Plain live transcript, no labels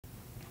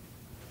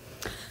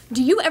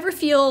Do you ever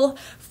feel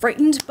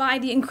frightened by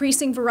the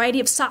increasing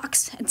variety of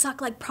socks and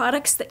sock-like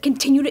products that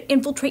continue to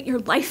infiltrate your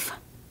life?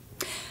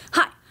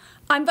 Hi,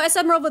 I'm Vice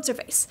Admiral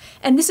What's-Her-Face,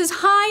 and this is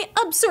High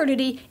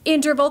Absurdity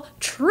Interval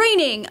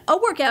Training, a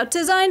workout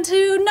designed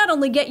to not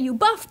only get you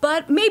buff,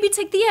 but maybe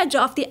take the edge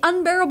off the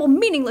unbearable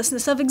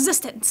meaninglessness of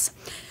existence.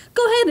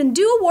 Go ahead and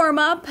do a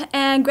warm-up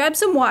and grab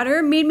some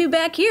water. Meet me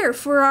back here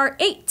for our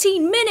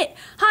 18-minute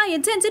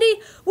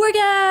high-intensity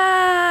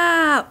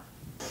workout.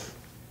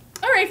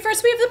 All right,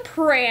 first we have the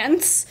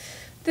prance.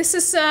 This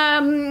is, you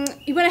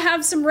want to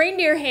have some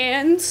reindeer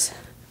hands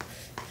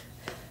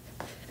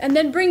and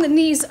then bring the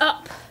knees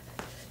up.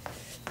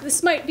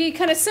 This might be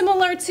kind of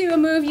similar to a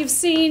move you've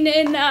seen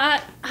in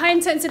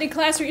high-intensity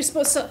class where you're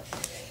supposed to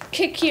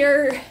kick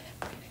your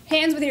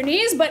hands with your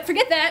knees, but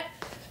forget that.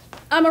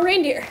 I'm a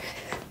reindeer.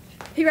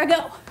 Here I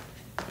go.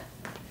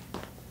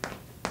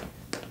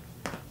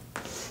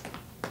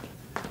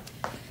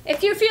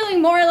 If you're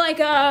feeling more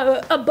like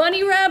a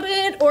bunny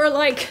rabbit or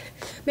like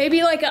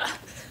maybe like a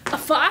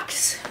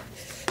fox,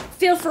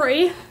 feel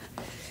free.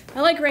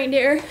 I like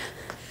reindeer.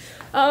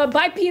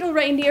 Bipedal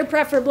reindeer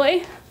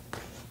preferably.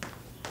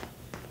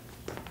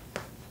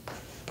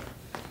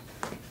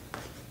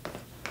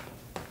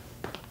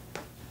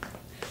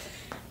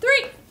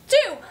 Three,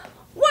 two,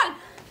 one,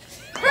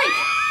 break.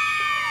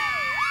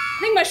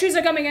 I think my shoes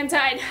are coming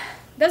untied.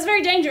 That's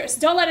very dangerous.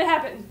 Don't let it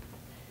happen.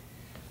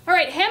 All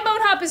right, ham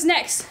bone hop is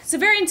next. It's a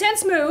very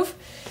intense move.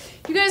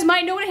 You guys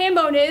might know what a ham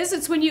bone is.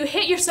 It's when you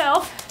hit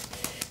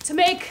yourself to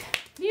make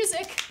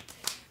music.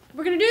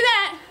 We're gonna do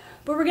that,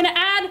 but we're gonna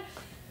add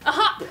a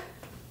hop.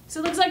 So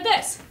it looks like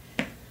this.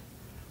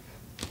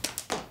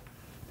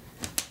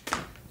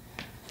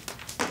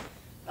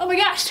 Oh my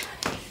gosh,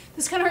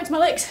 this kind of hurts my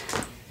legs.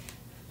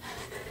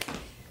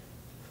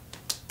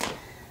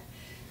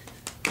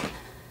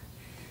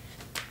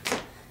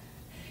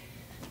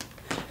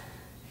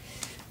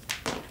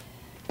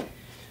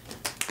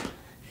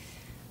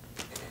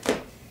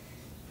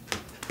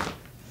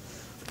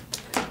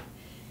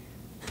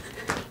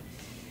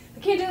 I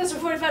can't do this for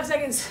 45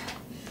 seconds.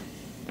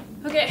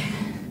 Okay.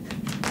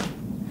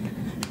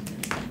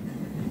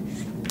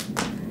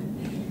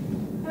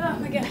 Oh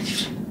my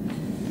gosh.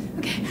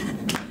 Okay.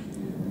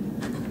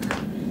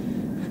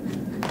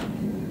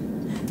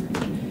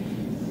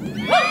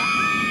 Woo!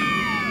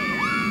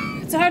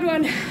 It's a hard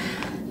one.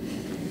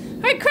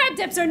 All right, crab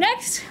dips are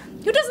next.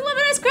 Who doesn't love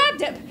a nice crab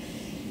dip?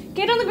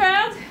 Get on the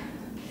ground.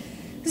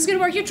 This is gonna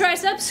work your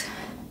triceps.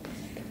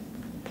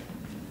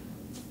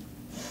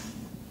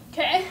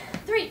 Okay,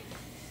 3.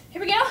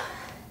 Here we go.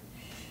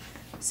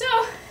 So,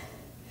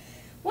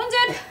 one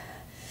dip,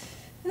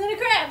 and then a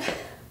crab. You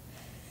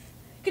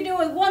can do it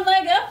with one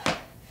leg up.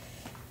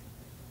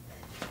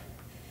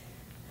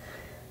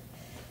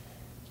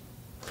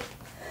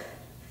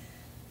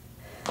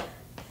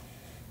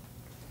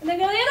 And then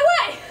go the other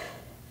way.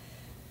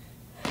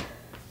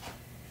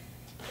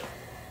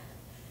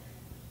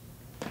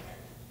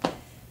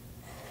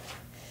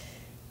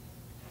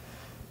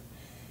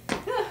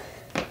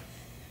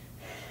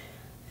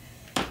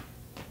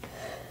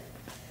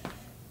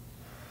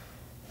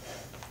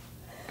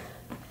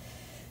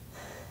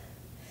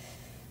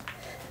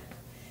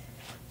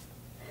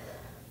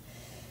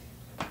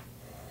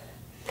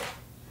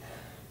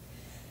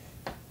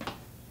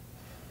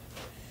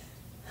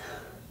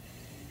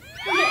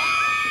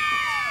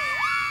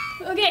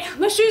 Okay,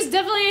 my shoe's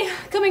definitely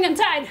coming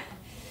untied.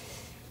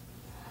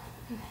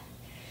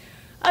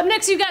 Up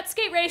next, you've got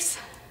skate race.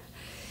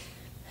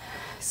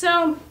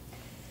 So,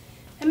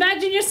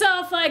 imagine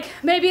yourself like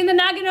maybe in the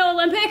Nagano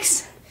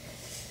Olympics,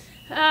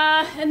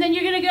 and then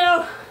you're gonna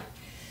go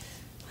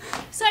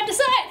side to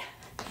side.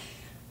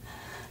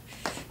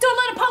 Don't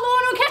let Apollo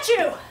Ono catch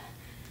you.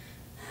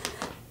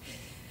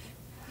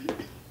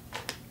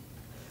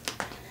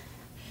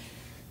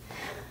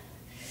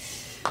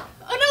 Oh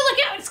no, look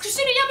out, it's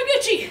Christina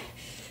Yamaguchi.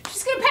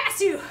 She's gonna pass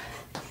you.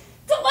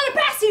 Don't let her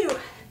pass you.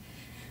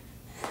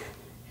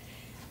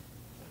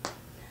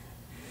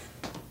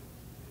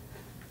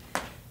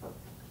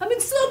 I'm in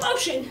slow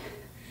motion.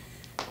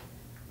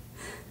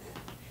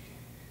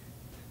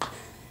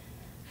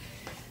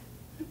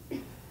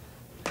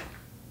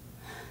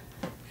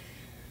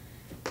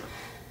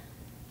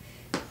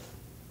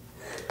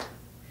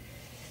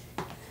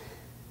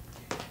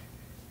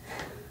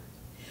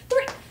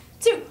 Three,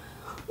 two,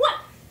 one.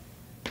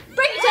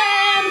 Break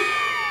time.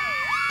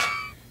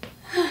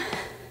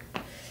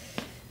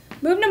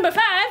 Move number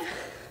 5,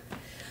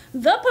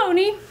 the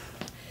pony.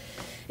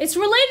 It's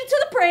related to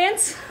the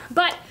prance,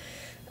 but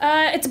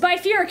it's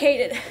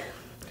bifurcated.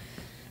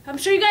 I'm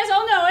sure you guys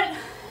all know it.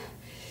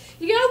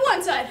 You go on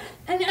one side,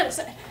 and the other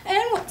side,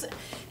 and one side,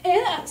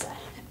 and the other side,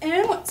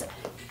 and one side.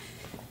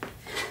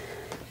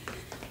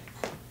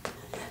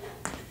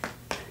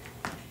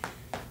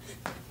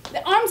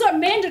 The arms are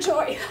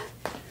mandatory.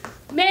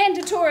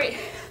 Mandatory.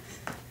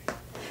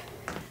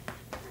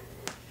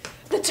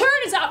 The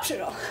turn is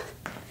optional.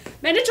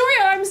 Mandatory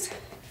arms,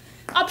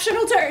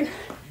 optional turn.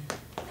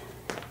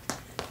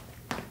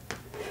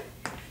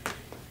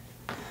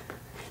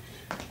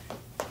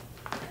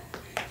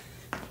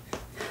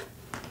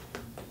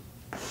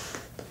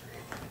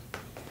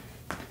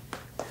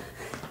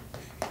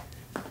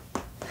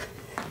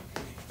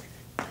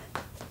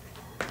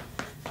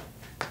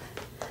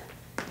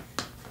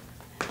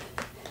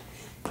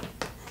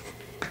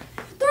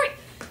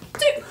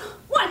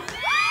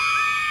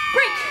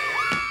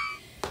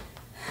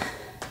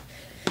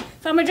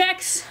 Jumping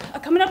jacks are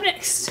coming up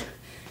next.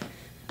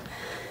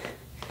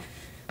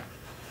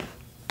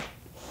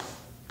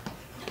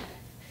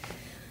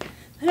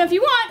 Now if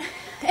you want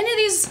any of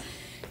these,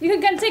 you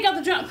can kind of take out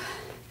the jump.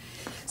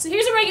 So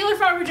here's a regular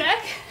farmer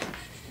jack.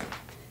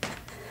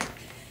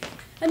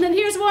 And then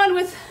here's one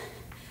with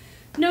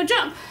no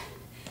jump.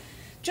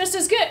 Just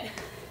as good.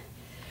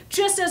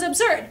 Just as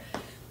absurd.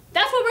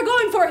 That's what we're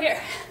going for here.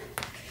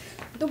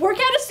 The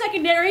workout is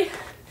secondary.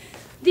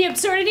 The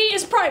absurdity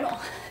is primal.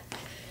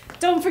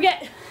 Don't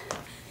forget.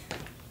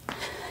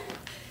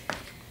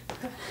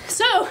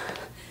 So,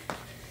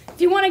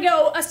 if you want to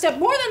go a step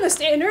more than the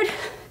standard,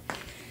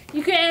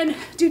 you can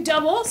do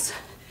doubles,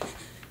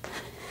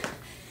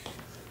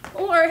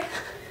 or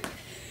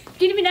you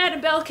can even add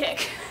a bell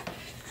kick.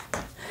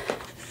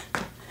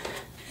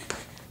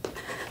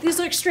 These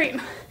are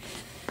extreme.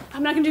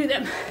 I'm not gonna do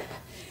them.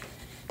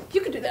 You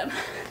can do them.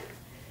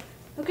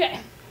 Okay.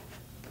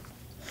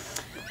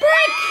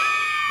 Break!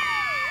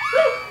 Woo!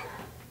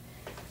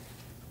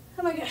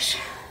 Oh my gosh.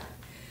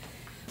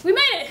 We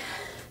made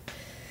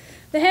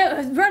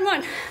it! Run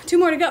one. 2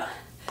 more to go.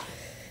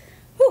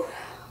 Whew.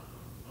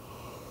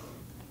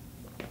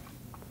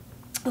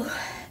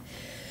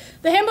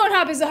 The ham bone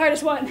hop is the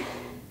hardest one.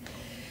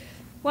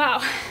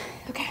 Wow.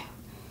 Okay.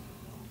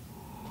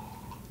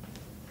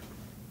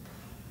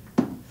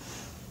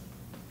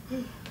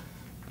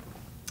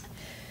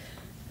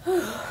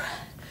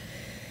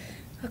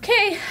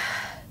 Okay.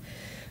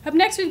 Up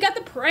next we've got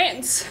the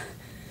prance.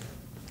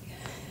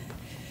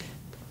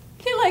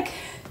 I feel like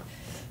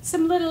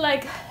some little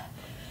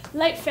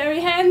light fairy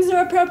hands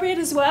are appropriate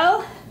as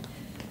well.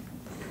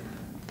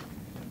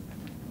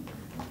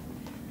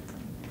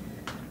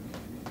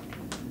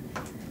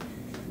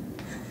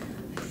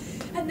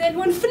 And then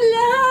one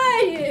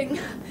flying.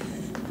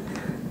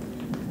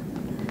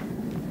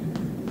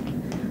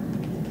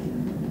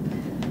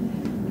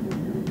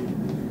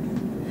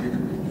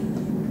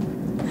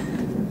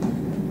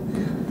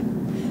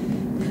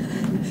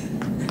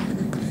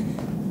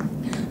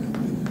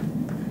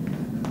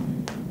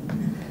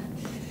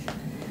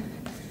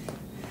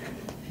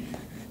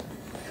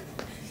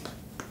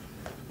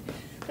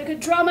 Like a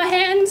drama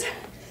hand,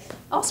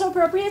 also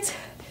appropriate.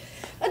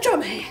 A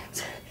drama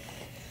hand.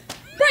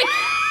 Break!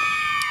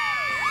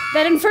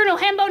 That infernal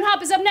ham bone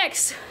hop is up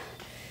next.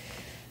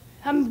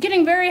 I'm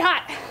getting very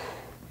hot.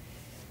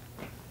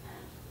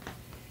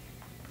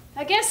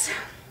 I guess.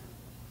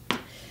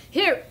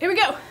 Here we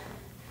go.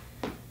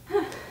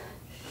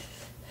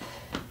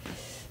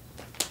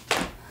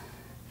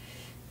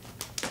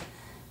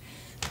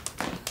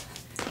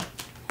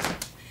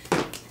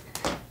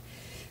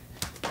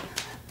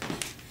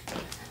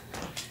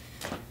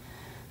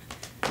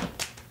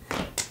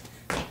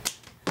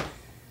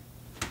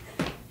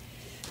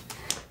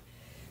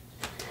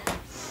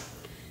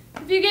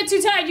 If you get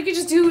too tight, you can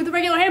just do the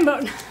regular ham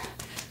bone.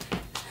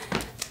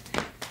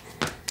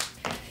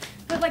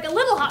 But like a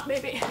little hop,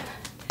 maybe.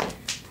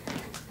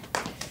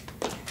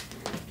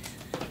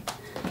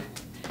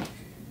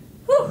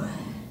 Whew.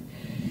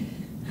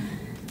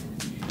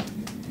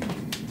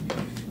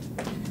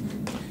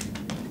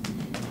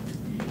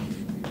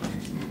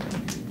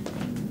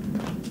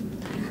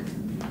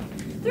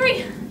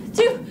 Three,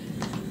 two,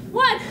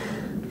 one.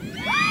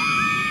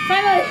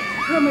 Finally.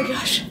 Oh my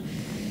gosh.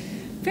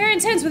 Very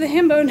intense with a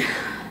ham bone.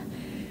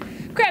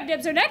 Crab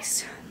dips are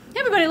next.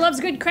 Everybody loves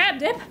a good crab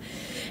dip.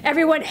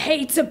 Everyone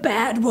hates a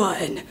bad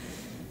one.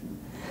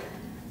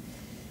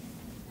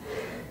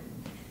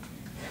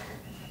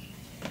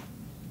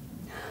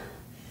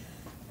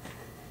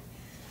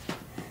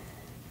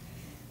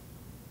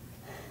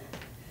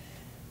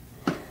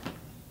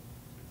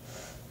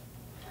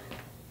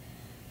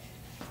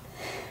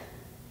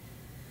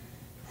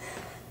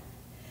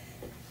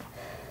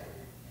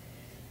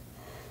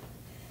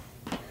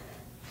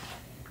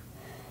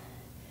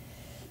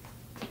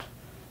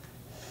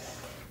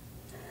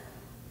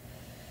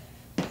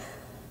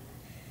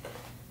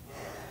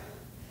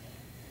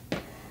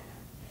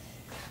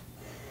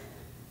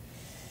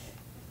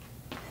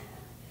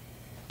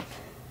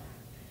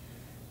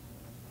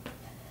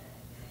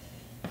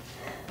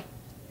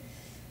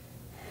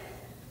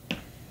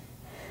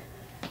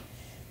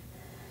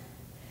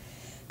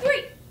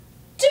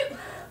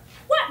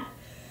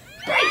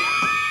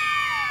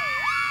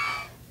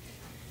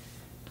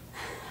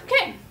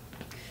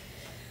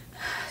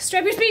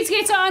 Strap your speed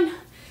skates on.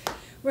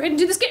 We're heading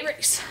to the skate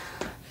race.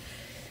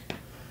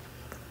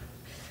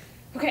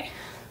 Okay.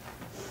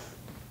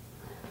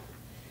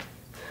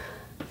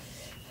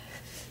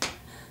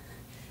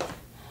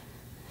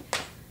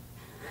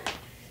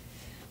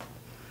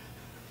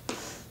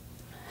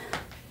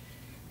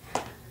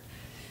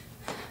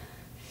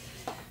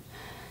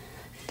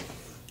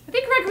 I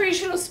think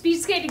recreational speed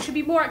skating should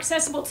be more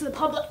accessible to the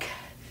public.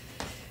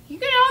 You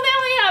know, they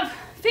only have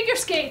figure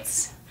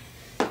skates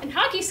and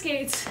hockey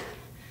skates.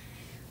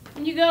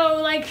 And you go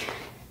like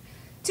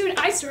to an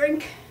ice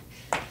rink.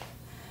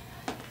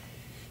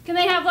 Can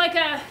they have like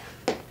a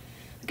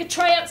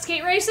tryout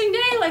skate racing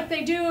day like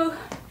they do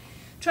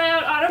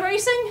tryout auto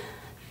racing?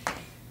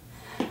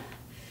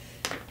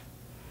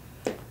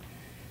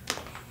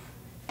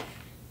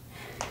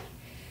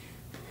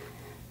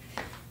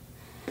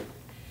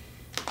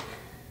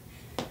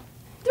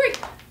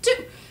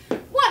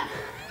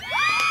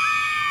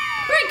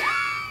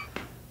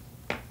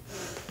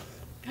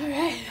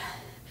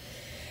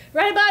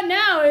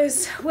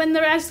 when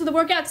the rest of the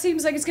workout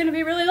seems like it's gonna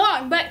be really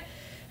long, but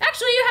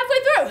actually you're halfway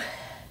through.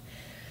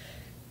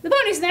 The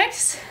pony's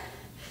next.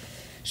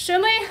 Show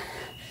me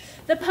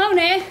the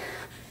pony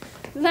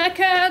like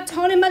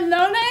Tony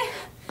Maloney.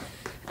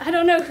 I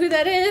don't know who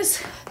that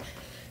is.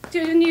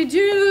 Didn't you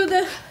do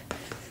the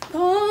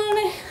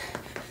pony,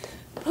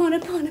 pony,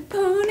 pony,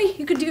 pony?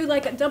 You could do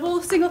like a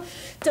double, single,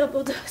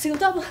 double, single,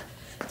 double,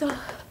 double,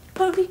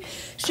 pony,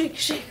 shake,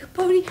 shake, a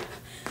pony.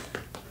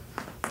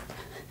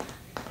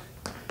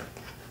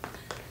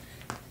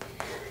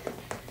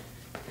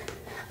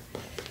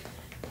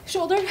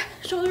 Shoulder,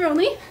 shoulder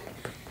only.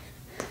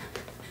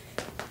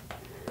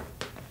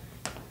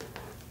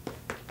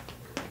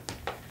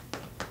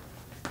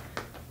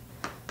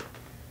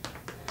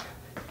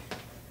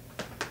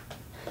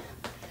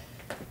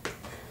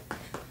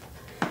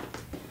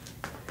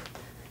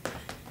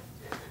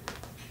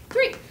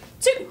 Three,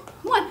 two,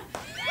 one,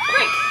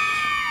 break.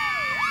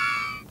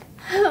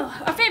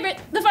 Oh, our favorite,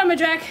 the farmer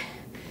jack.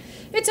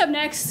 It's up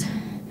next.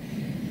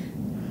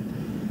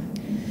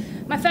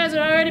 My thighs are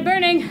already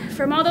burning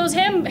from all those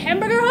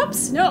hamburger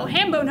hops? No,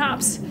 ham bone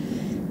hops.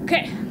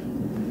 Okay.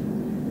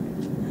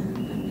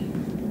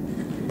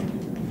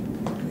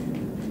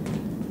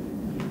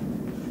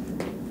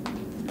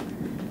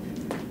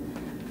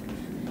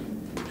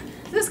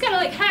 This is kind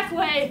of like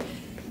halfway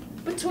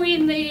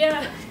between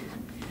the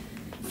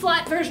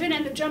flat version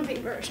and the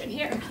jumping version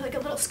here, like a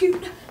little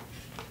scoot.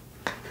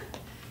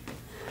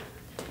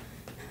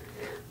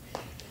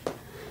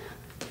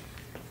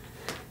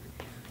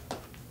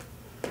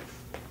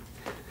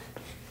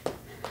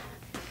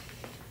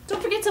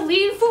 Don't forget to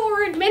lean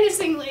forward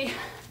menacingly.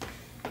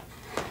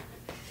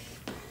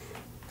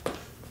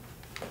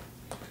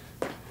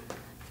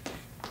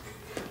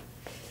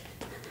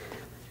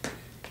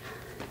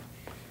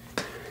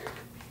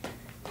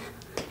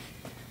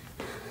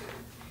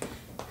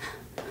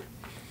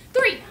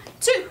 Three,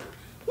 two,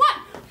 one.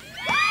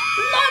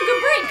 Longer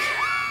break.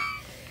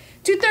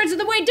 2/3 of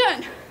the way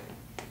done.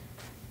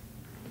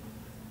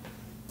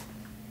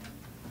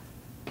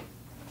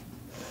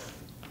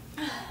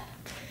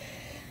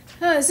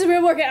 Oh, this is a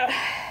real workout.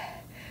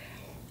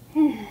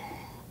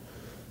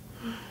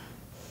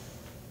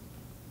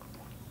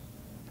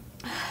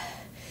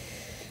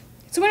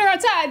 It's winter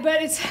outside,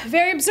 but it's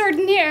very absurd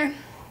in here.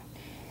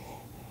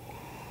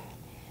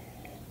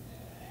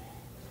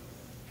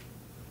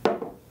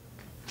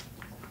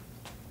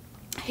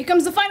 Here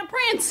comes the final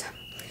prance.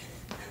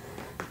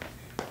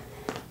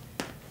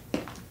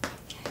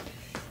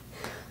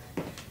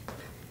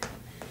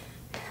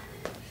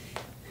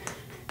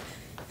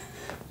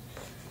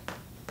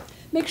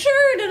 Make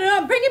sure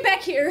to bring it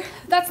back here.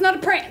 That's not a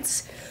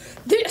prance.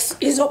 This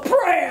is a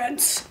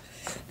prance.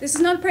 This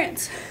is not a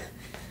prance.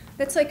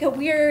 That's like a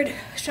weird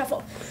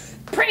shuffle.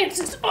 Prance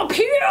is up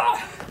here.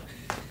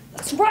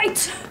 That's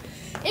right.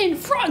 In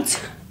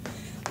front.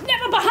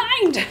 Never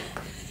behind.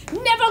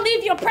 Never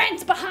leave your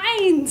prance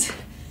behind.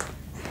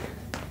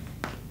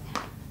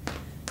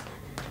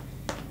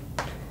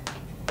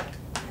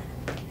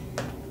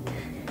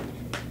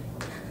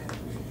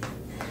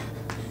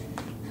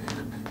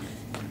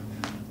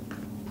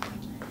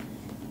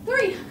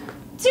 Three,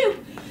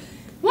 two,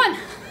 one.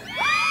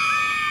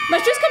 My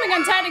shoe's coming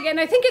untied again.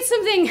 I think it's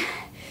something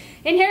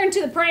inherent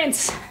to the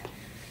prance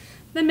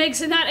that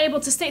makes it not able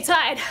to stay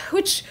tied,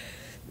 which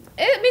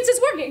it means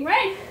it's working,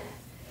 right?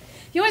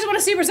 You always want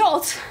to see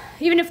results,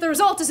 even if the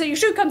result is that your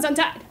shoe comes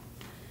untied.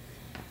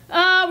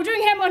 We're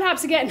doing ham bone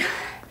hops again.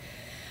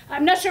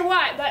 I'm not sure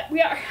why, but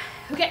we are.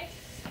 Okay.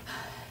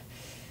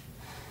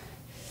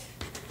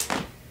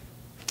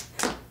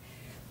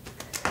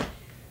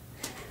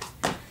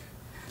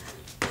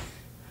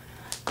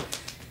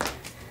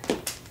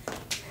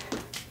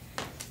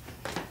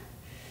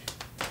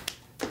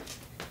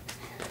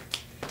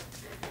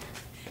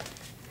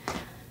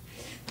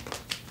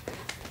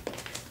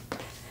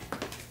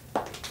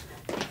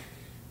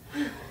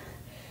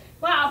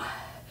 Wow,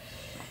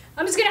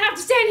 I'm just gonna have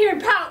to stand here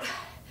and pout.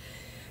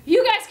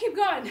 You guys keep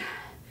going.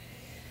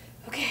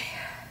 Okay,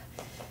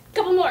 a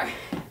couple more.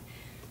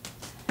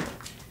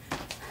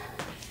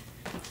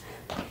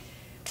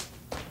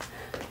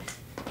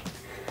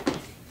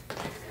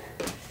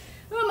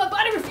 Oh, my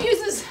body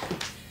refuses.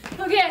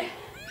 Okay,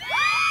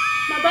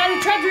 my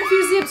body tried to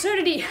refuse the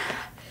absurdity,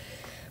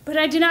 but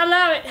I did not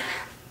allow it.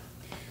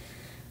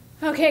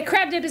 Okay,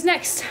 crab dip is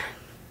next.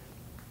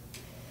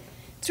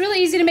 It's really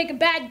easy to make a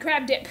bad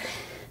crab dip.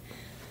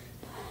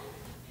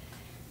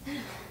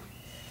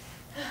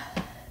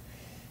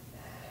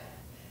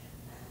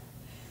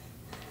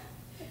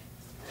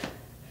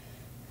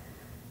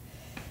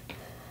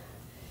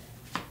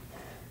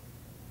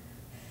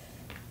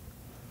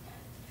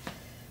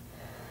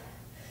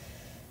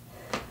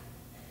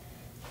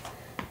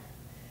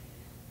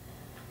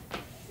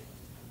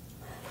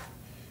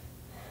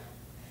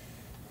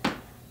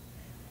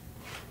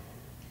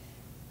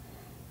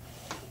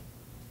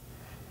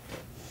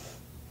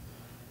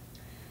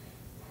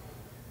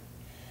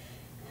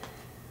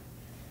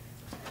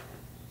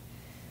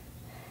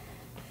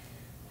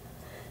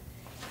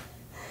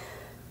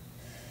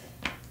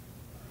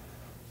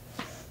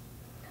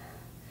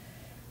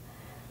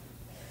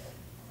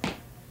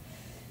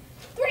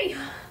 3,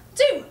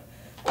 2,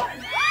 1.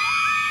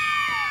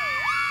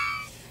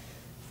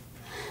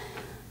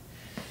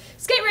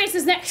 Skate race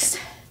is next.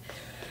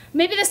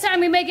 Maybe this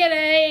time we may get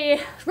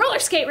a roller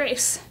skate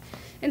race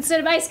instead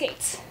of ice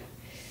skates.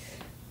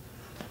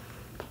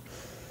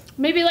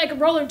 Maybe like a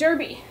roller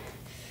derby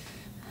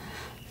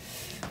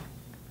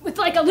with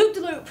like a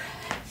loop-de-loop.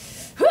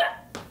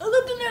 A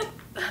loop-de-loop.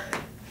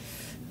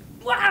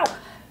 Wow.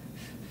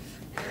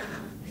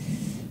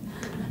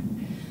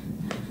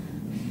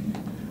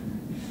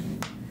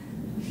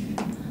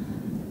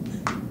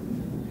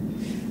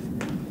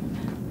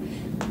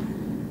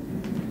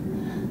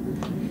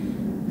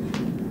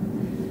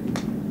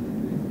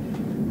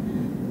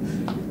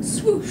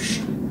 Swoosh,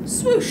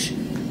 swoosh.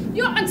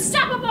 You're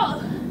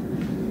unstoppable.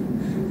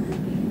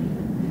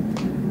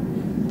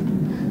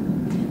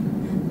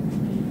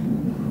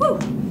 Woo.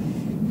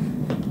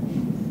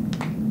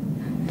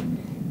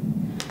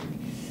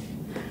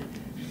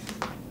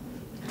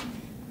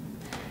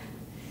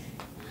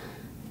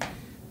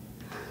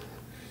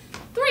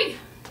 Three,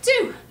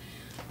 two,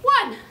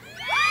 one.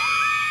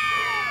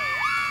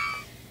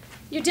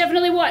 You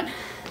definitely won.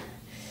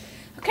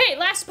 Okay,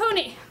 last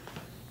pony.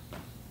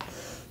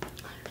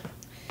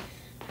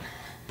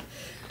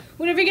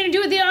 Whatever you're gonna do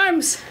with the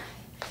arms,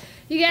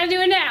 you gotta do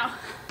it now.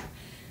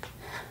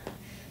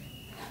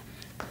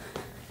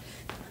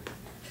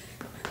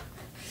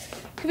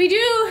 Can we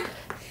do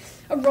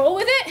a roll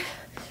with it?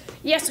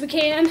 Yes, we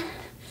can.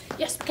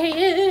 Yes, we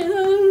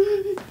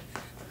can.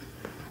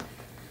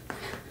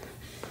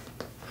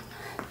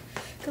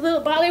 A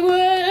little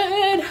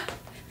Bollywood.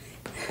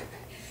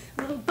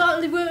 A little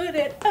Bollywood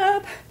and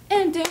up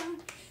and down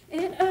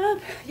and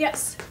up.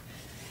 Yes.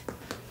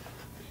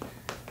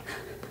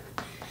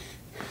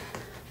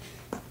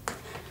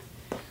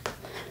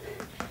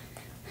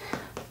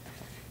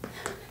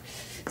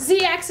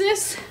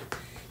 Z-axis.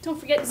 Don't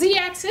forget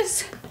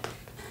Z-axis.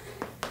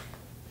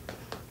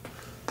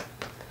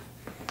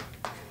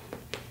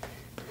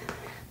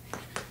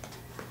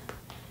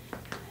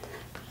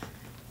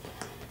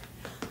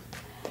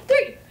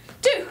 Three,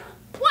 two,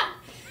 one,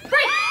 break.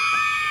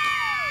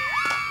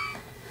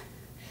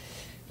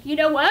 You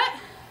know what?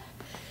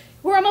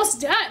 We're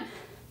almost done.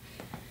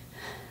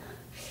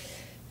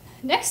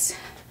 Next,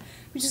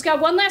 we just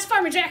got one last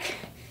farmer jack.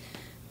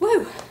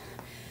 Woo.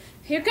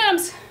 Here it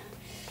comes.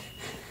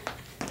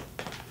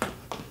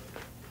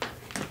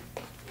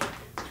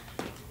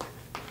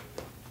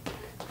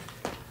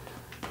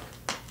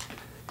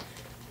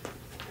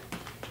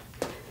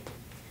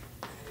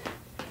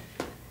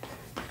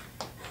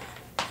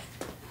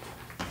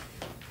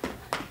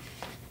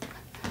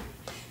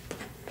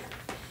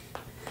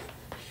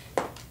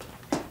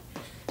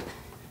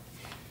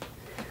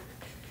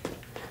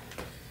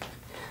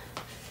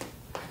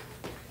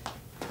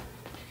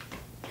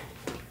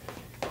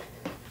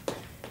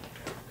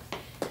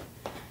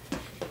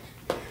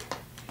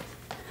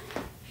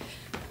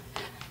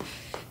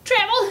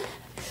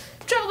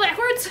 Travel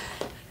backwards.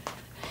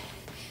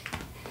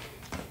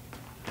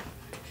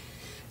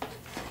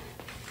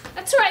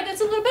 That's right,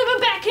 that's a little bit of a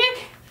back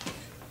kick.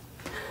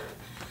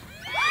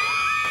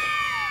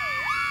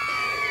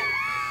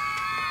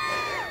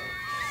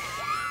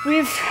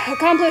 We've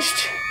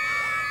accomplished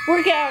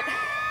workout.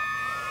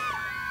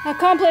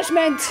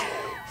 Accomplishment.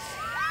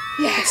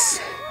 Yes.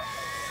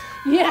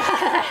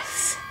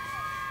 Yes.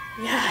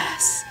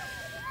 Yes.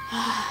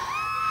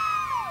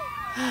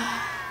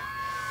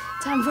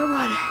 Time for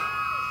water.